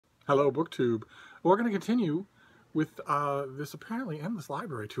Hello, BookTube. We're going to continue with this apparently endless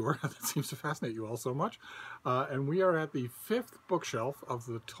library tour that seems to fascinate you all so much. And we are at the 5th bookshelf of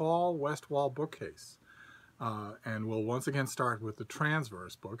the tall west wall bookcase. And we'll once again start with the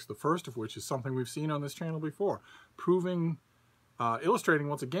transverse books, the first of which is something we've seen on this channel before, illustrating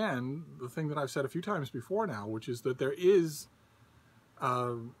once again the thing that I've said a few times before now, which is that there is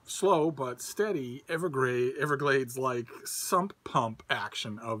slow but steady Everglades-like sump pump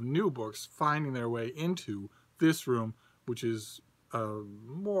action of new books finding their way into this room, which is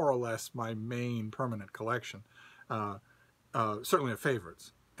more or less my main permanent collection, certainly of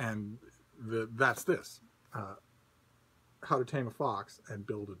favorites. And that's this, How to Tame a Fox and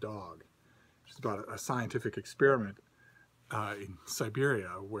Build a Dog, which is about a scientific experiment in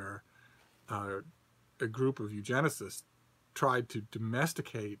Siberia where a group of eugenicists tried to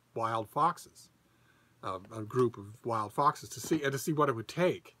domesticate wild foxes, a group of wild foxes, to see what it would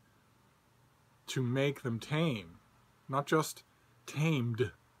take to make them tame, not just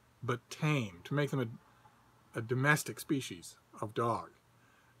tamed, but tame, to make them a domestic species of dog.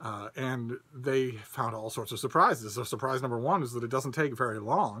 And they found all sorts of surprises. So surprise number one is that it doesn't take very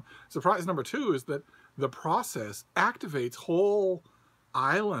long. Surprise number two is that the process activates whole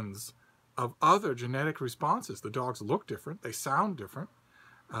islands of other genetic responses. The dogs look different, they sound different.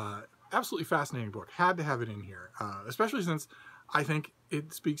 Absolutely fascinating book. Had to have it in here, especially since I think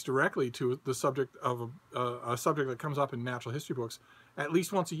it speaks directly to the subject of a subject that comes up in natural history books. At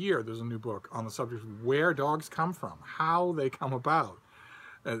least once a year there's a new book on the subject of where dogs come from, how they come about.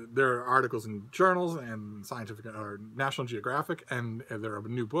 There are articles in journals and scientific or National Geographic, and there are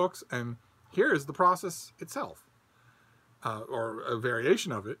new books, and here is the process itself, or a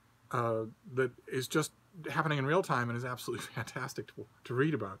variation of it, that is just happening in real time and is absolutely fantastic to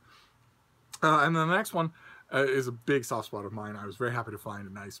read about. And then the next one is a big soft spot of mine. I was very happy to find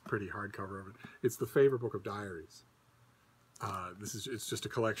a nice, pretty hardcover of it. It's the Favorite Book of Diaries. It's just a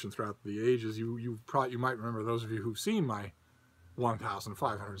collection throughout the ages. You might remember, those of you who've seen my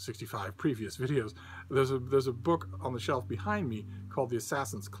 1,565 previous videos. There's a book on the shelf behind me called The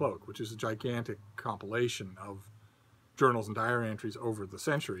Assassin's Cloak, which is a gigantic compilation of journals and diary entries over the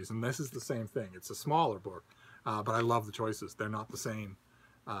centuries, and this is the same thing. It's a smaller book, but I love the choices. They're not the same,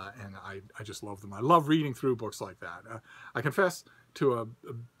 and I just love them. I love reading through books like that. I confess to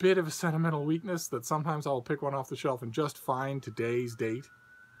a bit of a sentimental weakness that sometimes I'll pick one off the shelf and just find today's date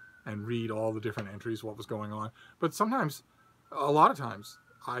and read all the different entries, what was going on. But sometimes, a lot of times,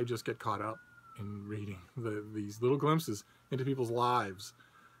 I just get caught up in reading these little glimpses into people's lives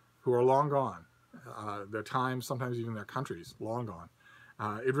who are long gone. Their times, sometimes even their countries, long gone.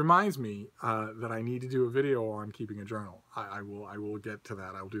 It reminds me that I need to do a video on keeping a journal. I will get to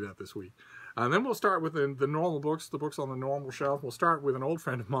that. I will do that this week. And then we'll start with the normal books, the books on the normal shelf. We'll start with an old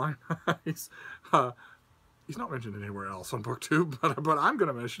friend of mine. He's not mentioned anywhere else on BookTube, but I'm going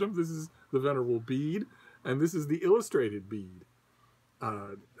to mention him. This is the Venerable Bede, and this is the Illustrated Bede.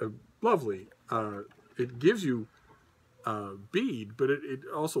 Lovely. It gives you Bede, but it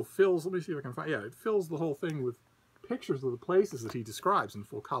also fills, let me see if I can find, yeah, it fills the whole thing with pictures of the places that he describes in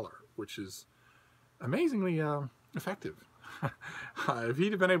full color, which is amazingly effective. If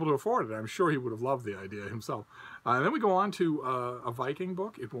he'd have been able to afford it, I'm sure he would have loved the idea himself. And then we go on to a Viking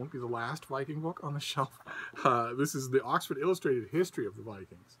book. It won't be the last Viking book on the shelf. This is the Oxford Illustrated History of the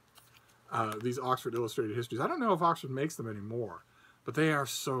Vikings. These Oxford Illustrated Histories, I don't know if Oxford makes them anymore, but they are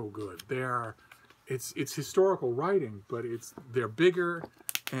so good. It's historical writing, but they're bigger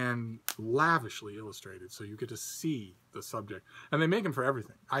and lavishly illustrated, so you get to see the subject. And they make them for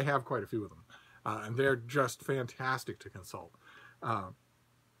everything. I have quite a few of them, and they're just fantastic to consult. And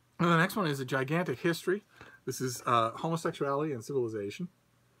the next one is a gigantic history. This is Homosexuality and Civilization.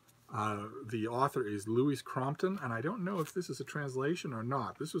 The author is Louis Crompton, and I don't know if this is a translation or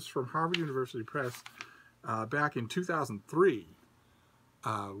not. This was from Harvard University Press back in 2003,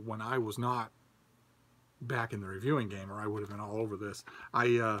 when I was not back in the reviewing game, or I would have been all over this.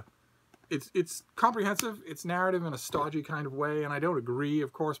 It's comprehensive, it's narrative in a stodgy kind of way, and I don't agree,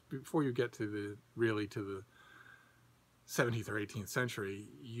 of course. Before you get to the 17th or 18th century,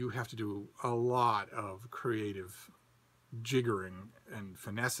 you have to do a lot of creative jiggering and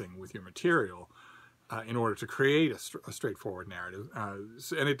finessing with your material in order to create a straightforward narrative,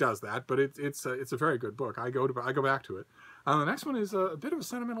 and it does that. But it's a very good book. I go back to it. The next one is a bit of a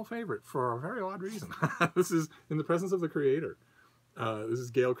sentimental favorite for a very odd reason. This is In the Presence of the Creator. This is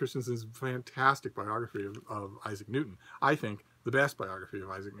Gail Christensen's fantastic biography of Isaac Newton. I think the best biography of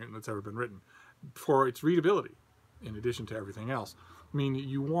Isaac Newton that's ever been written, for its readability, in addition to everything else. I mean,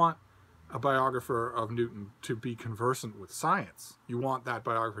 you want a biographer of Newton to be conversant with science. You want that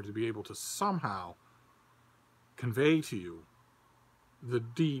biographer to be able to somehow convey to you the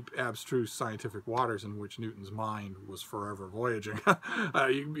deep, abstruse scientific waters in which Newton's mind was forever voyaging.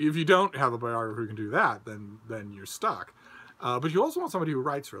 If you don't have a biographer who can do that, then you're stuck. But you also want somebody who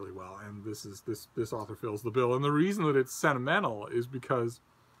writes really well, and this author fills the bill. And the reason that it's sentimental is because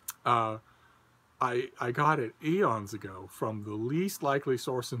I got it eons ago from the least likely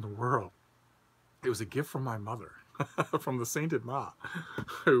source in the world. It was a gift from my mother, from the Sainted Ma,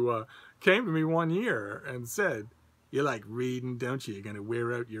 who came to me one year and said, "You like reading, don't you? You're going to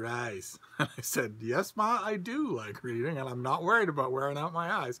wear out your eyes." And I said, "Yes, Ma, I do like reading, and I'm not worried about wearing out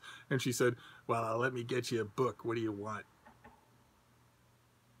my eyes." And she said, "Well, let me get you a book. What do you want?"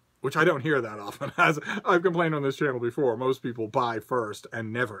 Which I don't hear that often. As I've complained on this channel before, most people buy first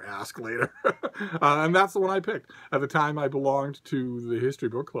and never ask later. And that's the one I picked. At the time, I belonged to the History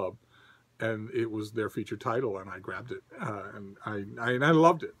Book Club, and it was their featured title, and I grabbed it, and I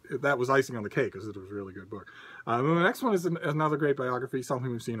loved it. That was icing on the cake, because it was a really good book. And then the next one is another great biography,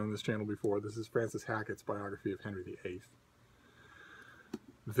 something we've seen on this channel before. This is Francis Hackett's biography of Henry VIII.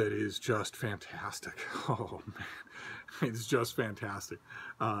 That is just fantastic. Oh, man. It's just fantastic.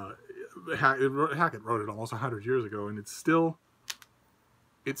 Hackett wrote it almost 100 years ago, and it still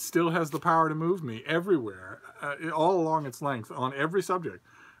has the power to move me everywhere, all along its length, on every subject.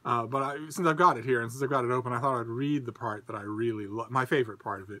 But since I've got it here, and since I've got it open, I thought I'd read the part that I really love, my favorite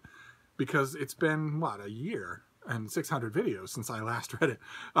part of it, because it's been, what, a year and 600 videos since I last read it.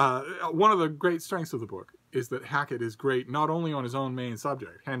 One of the great strengths of the book is that Hackett is great not only on his own main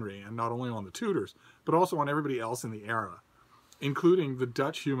subject, Henry, and not only on the Tudors, but also on everybody else in the era, including the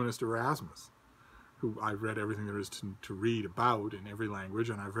Dutch humanist Erasmus, who I've read everything there is to read about in every language,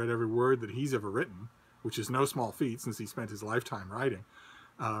 and I've read every word that he's ever written, which is no small feat since he spent his lifetime writing.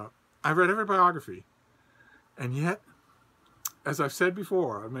 I've read every biography, and yet, as I've said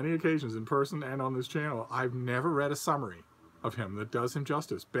before on many occasions in person and on this channel, I've never read a summary of him that does him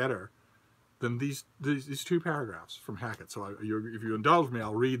justice better than these two paragraphs from Hackett. So if you indulge me,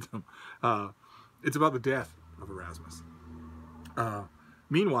 I'll read them. It's about the death of Erasmus.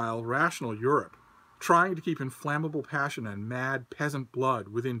 Meanwhile, rational Europe, trying to keep inflammable passion and mad peasant blood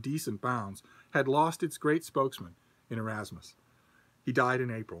within decent bounds, had lost its great spokesman in Erasmus. He died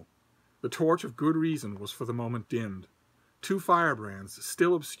in April. The torch of good reason was for the moment dimmed. Two firebrands,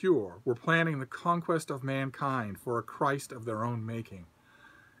 still obscure, were planning the conquest of mankind for a Christ of their own making,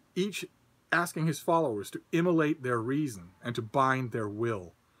 each asking his followers to immolate their reason and to bind their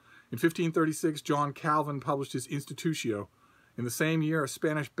will. In 1536, John Calvin published his Institutio. In the same year, a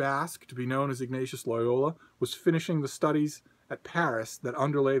Spanish Basque, to be known as Ignatius Loyola, was finishing the studies at Paris that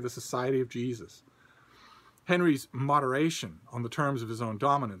underlay the Society of Jesus. Henry's moderation on the terms of his own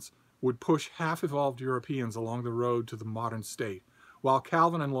dominance would push half-evolved Europeans along the road to the modern state, while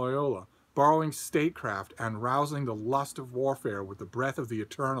Calvin and Loyola, borrowing statecraft and rousing the lust of warfare with the breath of the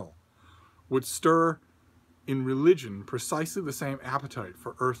eternal, would stir in religion precisely the same appetite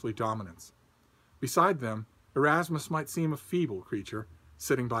for earthly dominance. Beside them, Erasmus might seem a feeble creature,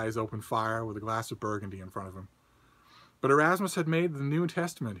 sitting by his open fire with a glass of Burgundy in front of him. But Erasmus had made the New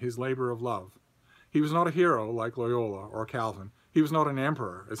Testament his labor of love. He was not a hero like Loyola or Calvin. He was not an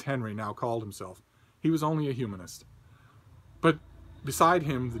emperor, as Henry now called himself. He was only a humanist. But beside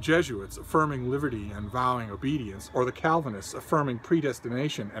him, the Jesuits affirming liberty and vowing obedience, or the Calvinists affirming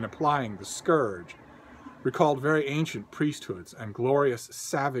predestination and applying the scourge, recalled very ancient priesthoods and glorious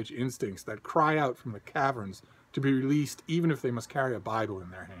savage instincts that cry out from the caverns to be released even if they must carry a Bible in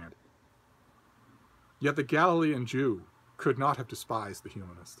their hand. Yet the Galilean Jew could not have despised the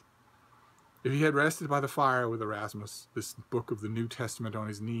humanist. If he had rested by the fire with Erasmus, this book of the New Testament on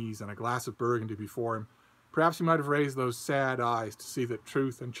his knees and a glass of Burgundy before him, perhaps he might have raised those sad eyes to see that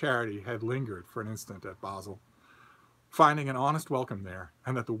truth and charity had lingered for an instant at Basel, finding an honest welcome there,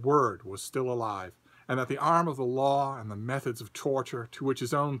 and that the Word was still alive, and that the arm of the law and the methods of torture, to which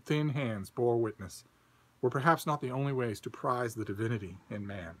his own thin hands bore witness, were perhaps not the only ways to prize the divinity in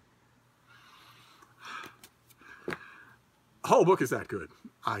man. The whole book is that good.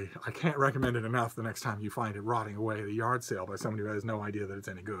 I can't recommend it enough the next time you find it rotting away at a yard sale by somebody who has no idea that it's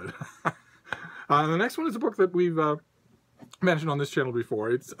any good. The next one is a book that we've mentioned on this channel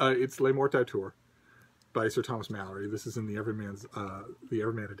before. It's Les Morts d'Arthur by Sir Thomas Malory. This is in the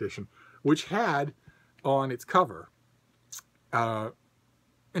Everyman edition, which had on its cover an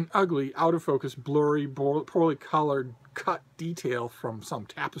ugly, out-of-focus, blurry, poorly colored cut detail from some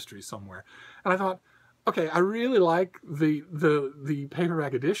tapestry somewhere. And I thought, okay, I really like the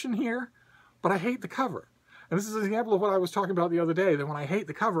paperback edition here, but I hate the cover. And this is an example of what I was talking about the other day, that when I hate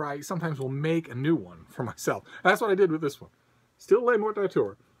the cover, I sometimes will make a new one for myself. And that's what I did with this one. Still Le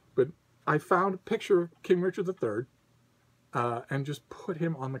Mortateur, but I found a picture of King Richard III and just put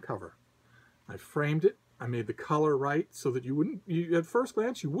him on the cover. I framed it. I made the color right so that at first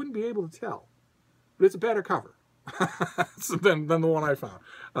glance, you wouldn't be able to tell. But it's a better cover than the one I found.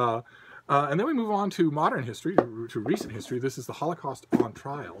 And then we move on to modern history, to recent history. This is the Holocaust on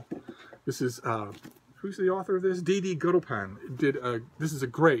Trial. This is, who's the author of this? D.D. Goodalpan this is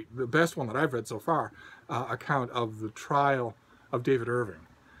the best one that I've read so far, account of the trial of David Irving,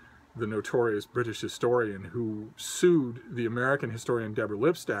 the notorious British historian who sued the American historian Deborah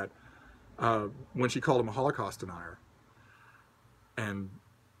Lipstadt when she called him a Holocaust denier. And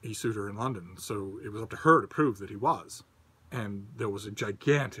he sued her in London, so it was up to her to prove that he was. And there was a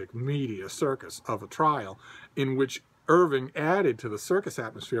gigantic media circus of a trial in which Irving added to the circus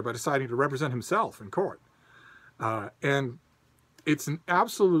atmosphere by deciding to represent himself in court. And it's an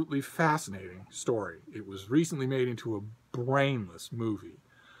absolutely fascinating story. It was recently made into a brainless movie.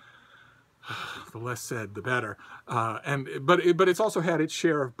 The less said, the better. But it's also had its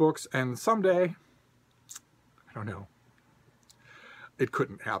share of books, and someday, I don't know, it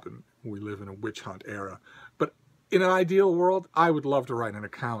couldn't happen. We live in a witch hunt era. But in an ideal world, I would love to write an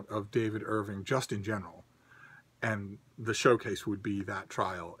account of David Irving just in general. And the showcase would be that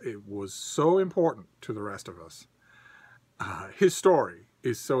trial. It was so important to the rest of us. His story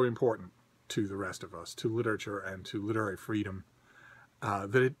is so important to the rest of us, to literature and to literary freedom,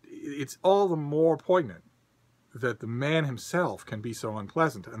 that it's all the more poignant that the man himself can be so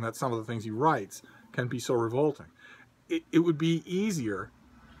unpleasant and that some of the things he writes can be so revolting. It would be easier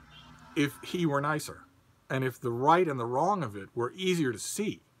if he were nicer, and if the right and the wrong of it were easier to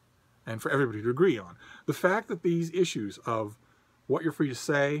see and for everybody to agree on. The fact that these issues of what you're free to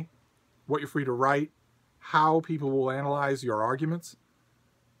say, what you're free to write, how people will analyze your arguments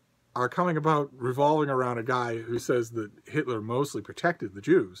are coming about revolving around a guy who says that Hitler mostly protected the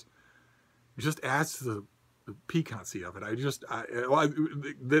Jews, it just adds to the piquancy of it.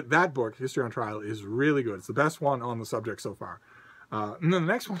 That book, History on Trial, is really good. It's the best one on the subject so far. And then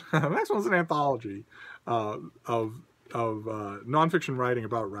the next one, the next one's an anthology of nonfiction writing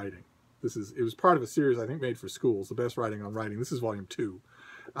about writing. It was part of a series I think made for schools, The Best Writing on Writing. This is volume 2.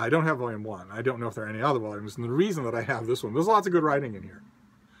 I don't have volume 1. I don't know if there are any other volumes. And the reason that I have this one, there's lots of good writing in here.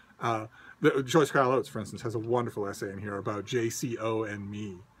 Joyce Carol Oates, for instance, has a wonderful essay in here about JCO and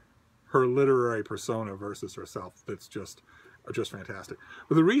me, her literary persona versus herself. That's just fantastic.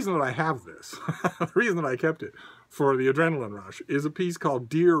 But the reason that I have this, the reason that I kept it for the adrenaline rush, is a piece called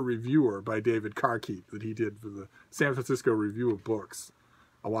Dear Reviewer by David Carkeet that he did for the San Francisco Review of Books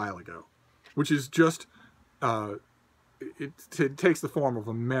a while ago, which is just, it takes the form of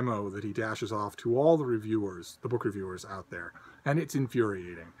a memo that he dashes off to all the reviewers, the book reviewers out there, and it's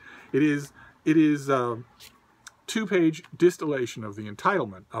infuriating. It is a two-page distillation of the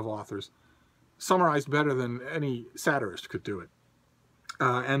entitlement of authors, summarized better than any satirist could do it.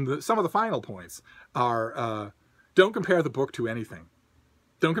 And some of the final points are, don't compare the book to anything.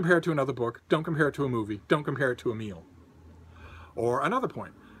 Don't compare it to another book. Don't compare it to a movie. Don't compare it to a meal. Or another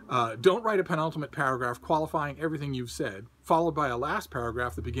point, don't write a penultimate paragraph qualifying everything you've said, followed by a last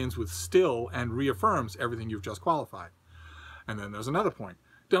paragraph that begins with still and reaffirms everything you've just qualified. And then there's another point.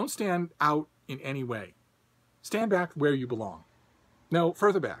 Don't stand out in any way. Stand back where you belong. No,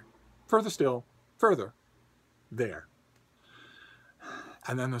 further back. Further still. Further. There.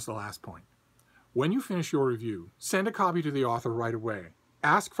 And then there's the last point. When you finish your review, send a copy to the author right away.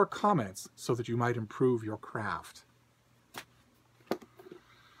 Ask for comments so that you might improve your craft.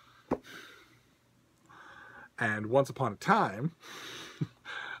 And once upon a time,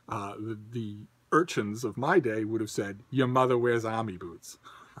 the urchins of my day would have said, your mother wears army boots.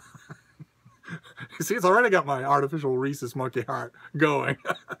 You see, it's already got my artificial rhesus monkey heart going.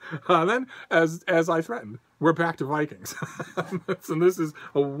 Then, as I threatened, we're back to Vikings. And this is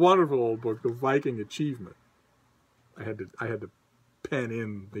a wonderful old book, The Viking Achievement. I had to pen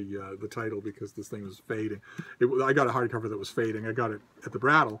in the title because this thing was fading. I got a hardcover that was fading. I got it at the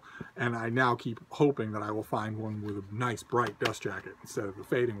Brattle, and I now keep hoping that I will find one with a nice bright dust jacket instead of the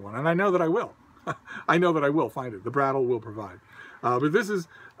fading one. And I know that I will. I know that I will find it. The Brattle will provide. But this is,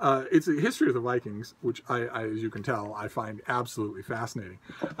 it's a history of the Vikings, which as you can tell, I find absolutely fascinating.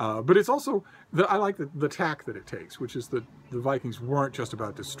 But it's also, I like the tack that it takes, which is that the Vikings weren't just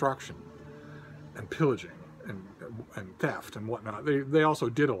about destruction and pillaging and theft and whatnot. They also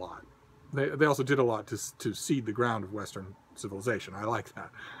did a lot. They also did a lot to seed the ground of Western civilization. I like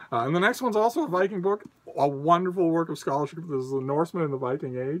that. And the next one's also a Viking book, a wonderful work of scholarship. This is The Norsemen in the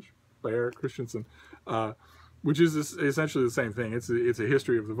Viking Age by Eric Christensen. which is essentially the same thing. It's a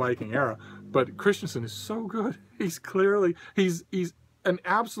history of the Viking era, but Christensen is so good. He's clearly, he's an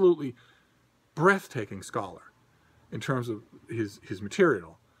absolutely breathtaking scholar in terms of his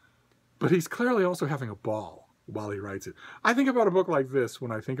material, but he's clearly also having a ball while he writes it. I think about a book like this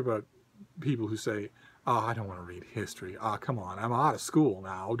when I think about people who say, oh, I don't want to read history. Oh, come on, I'm out of school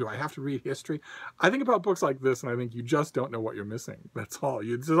now. Do I have to read history? I think about books like this, and I think you just don't know what you're missing. That's all.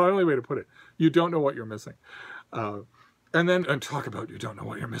 It's the only way to put it. You don't know what you're missing. And talk about you don't know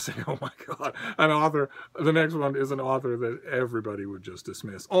what you're missing. Oh my God. An author, the next one is an author that everybody would just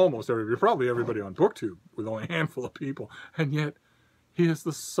dismiss. Almost everybody, probably everybody on BookTube with only a handful of people. And yet, he is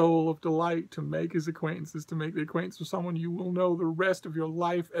the soul of delight to make his acquaintances, to make the acquaintance of someone you will know the rest of your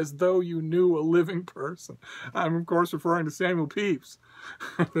life as though you knew a living person. I'm, of course, referring to Samuel Pepys.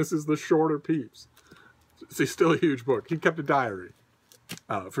 This is the Shorter Pepys. It's still a huge book. He kept a diary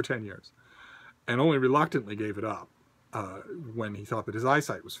for 10 years and only reluctantly gave it up when he thought that his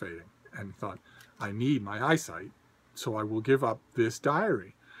eyesight was fading. And he thought, I need my eyesight, so I will give up this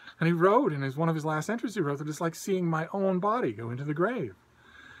diary. And he wrote, in one of his last entries, he wrote that it's like seeing my own body go into the grave.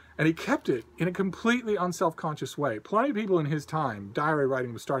 And he kept it in a completely unself-conscious way. Plenty of people in his time, diary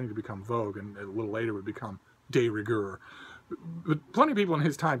writing was starting to become vogue, and a little later would become de rigueur. But plenty of people in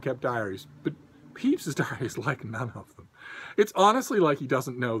his time kept diaries, but Pepys's diary is like none of them. It's honestly like he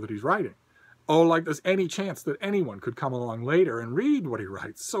doesn't know that he's writing. Oh, like there's any chance that anyone could come along later and read what he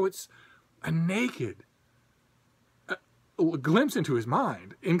writes. So it's a naked glimpse into his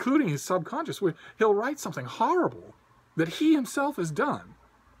mind, including his subconscious, where he'll write something horrible that he himself has done.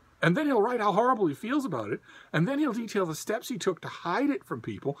 And then he'll write how horrible he feels about it. And then he'll detail the steps he took to hide it from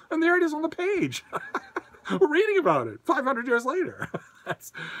people. And there it is on the page. We're reading about it 500 years later.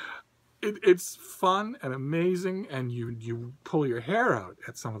 It's fun and amazing. And you pull your hair out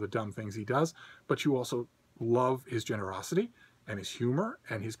at some of the dumb things he does. But you also love his generosity and his humor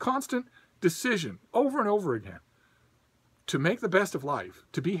and his constant decision over and over again to make the best of life,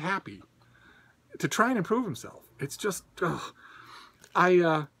 to be happy, to try and improve himself. It's just,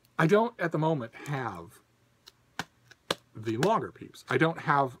 I don't at the moment have the longer Pepys. I don't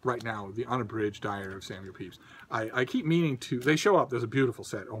have right now the unabridged diary of Samuel Pepys. I keep meaning to, they show up, there's a beautiful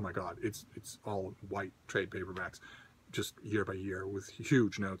set, oh my God, it's all white trade paperbacks, just year by year with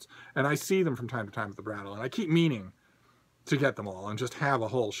huge notes. And I see them from time to time at the Brattle, and I keep meaning to get them all and just have a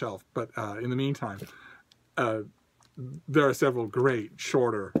whole shelf. But in the meantime, there are several great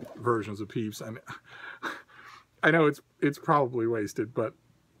shorter versions of Pepys, and I know it's probably wasted, but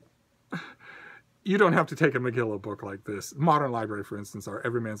you don't have to take a Megillah book like this. Modern Library, for instance, or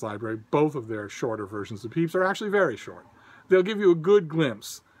Everyman's Library, both of their shorter versions of Pepys are actually very short. They'll give you a good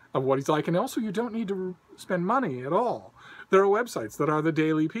glimpse of what he's like, and also you don't need to spend money at all. There are websites that are the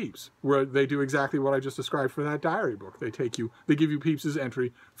Daily Pepys, where they do exactly what I just described for that diary book. They give you Pepys's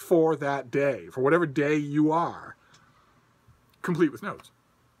entry for that day, for whatever day you are, complete with notes.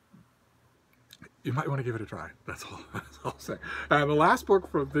 You might want to give it a try. That's all I'll say. And the last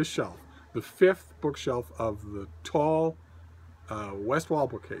book for this shelf, the fifth bookshelf of the tall west wall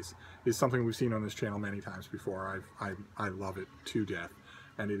bookcase, is something we've seen on this channel many times before. I love it to death,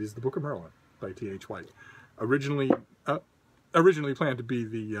 and it is the Book of Merlin by T.H. White. Originally planned to be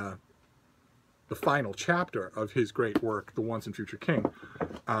the final chapter of his great work, The Once and Future King,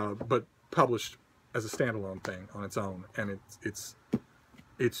 but published as a standalone thing on its own, and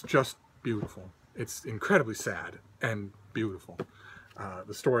it's just beautiful. It's incredibly sad and beautiful.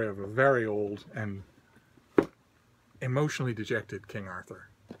 The story of a very old and emotionally dejected King Arthur.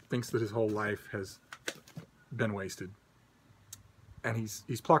 Thinks that his whole life has been wasted. And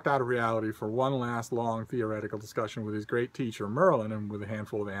he's plucked out of reality for one last long theoretical discussion with his great teacher, Merlin, and with a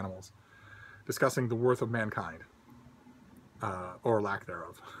handful of animals, discussing the worth of mankind, or lack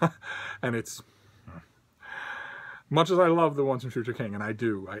thereof. And it's, much as I love The Once and Future King, and I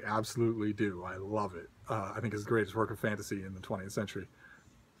absolutely do, I love it. I think it's the greatest work of fantasy in the 20th century.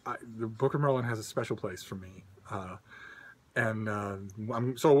 The Book of Merlin has a special place for me.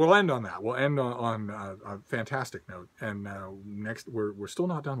 So we'll end on that. We'll end on a fantastic note. And next, we're still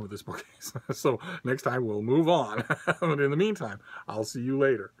not done with this bookcase. So next time we'll move on. But in the meantime, I'll see you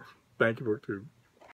later. Thank you, BookTube.